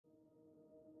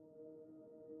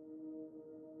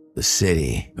the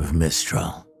city of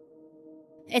Mistral.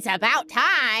 It's about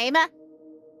time!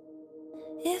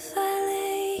 If I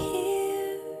lay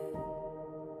here,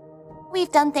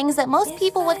 We've done things that most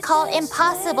people would call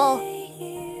impossible.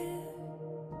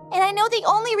 And I know the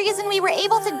only reason we were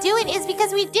able to do it is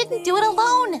because we didn't do it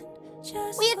alone.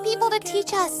 We had people to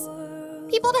teach us,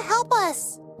 people to help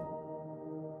us.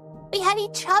 We had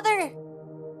each other.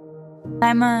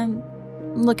 I'm,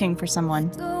 looking for someone.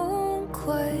 don't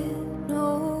quite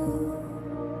know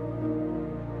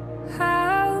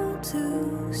how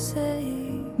to say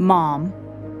Mom.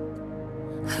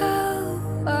 how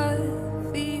I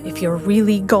feel. If you're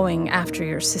really going after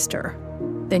your sister,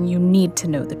 then you need to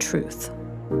know the truth.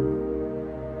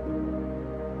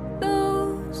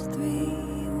 Those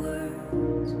 3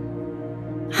 words.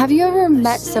 Have you ever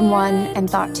met someone and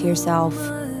thought to yourself,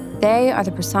 they are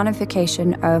the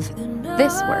personification of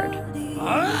this word?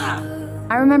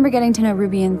 I remember getting to know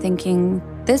Ruby and thinking,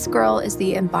 this girl is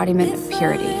the embodiment of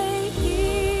purity.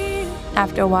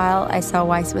 After a while, I saw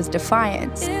Weiss was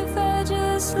defiance, If I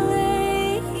just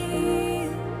lay here,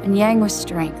 and Yang was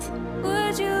strength.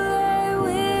 would you lie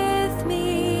with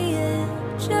me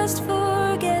and just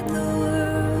forget the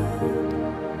world?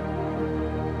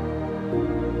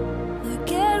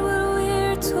 Forget what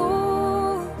we're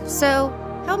told. So,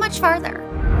 how much farther?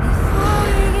 Before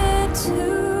we get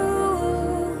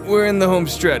too We're in the home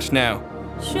stretch now.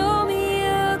 old, show me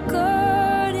a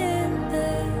garden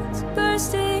that's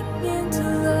bursting into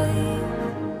life.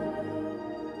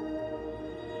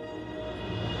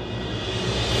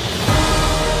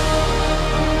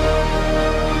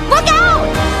 Look out!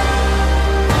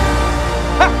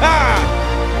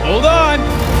 Hold on!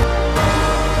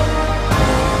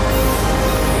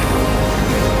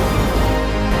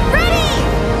 Ready!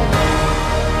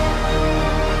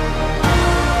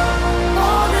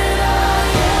 All that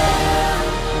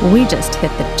I am, We just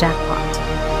hit the jackpot.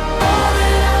 all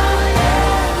that I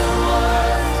ever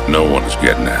was, No one is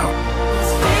getting out.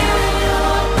 is here in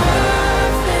your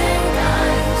perfect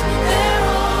eyes. They're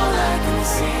all I can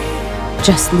see.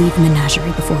 Just leave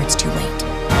Menagerie before it's too late.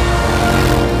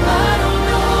 I don't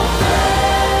know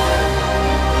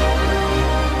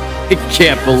I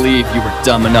can't believe you were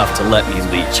dumb enough to let me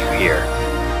lead you here.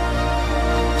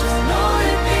 just know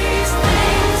that these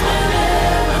things will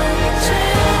never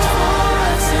change for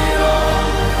us at all.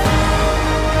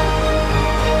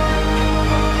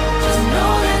 Just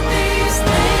know that these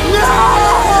things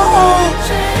will never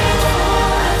change for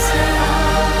us at all.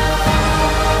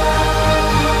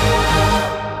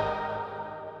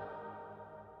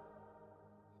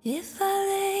 If I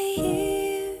lay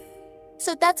here,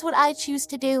 So that's what I choose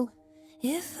to do,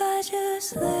 if I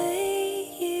just lay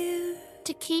here,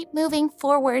 to keep moving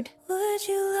forward. would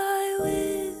you lie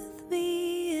with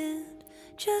me and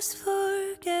just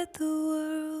forget the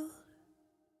world?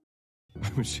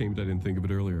 I'm ashamed I didn't think of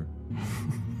it earlier.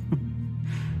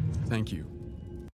 Thank you.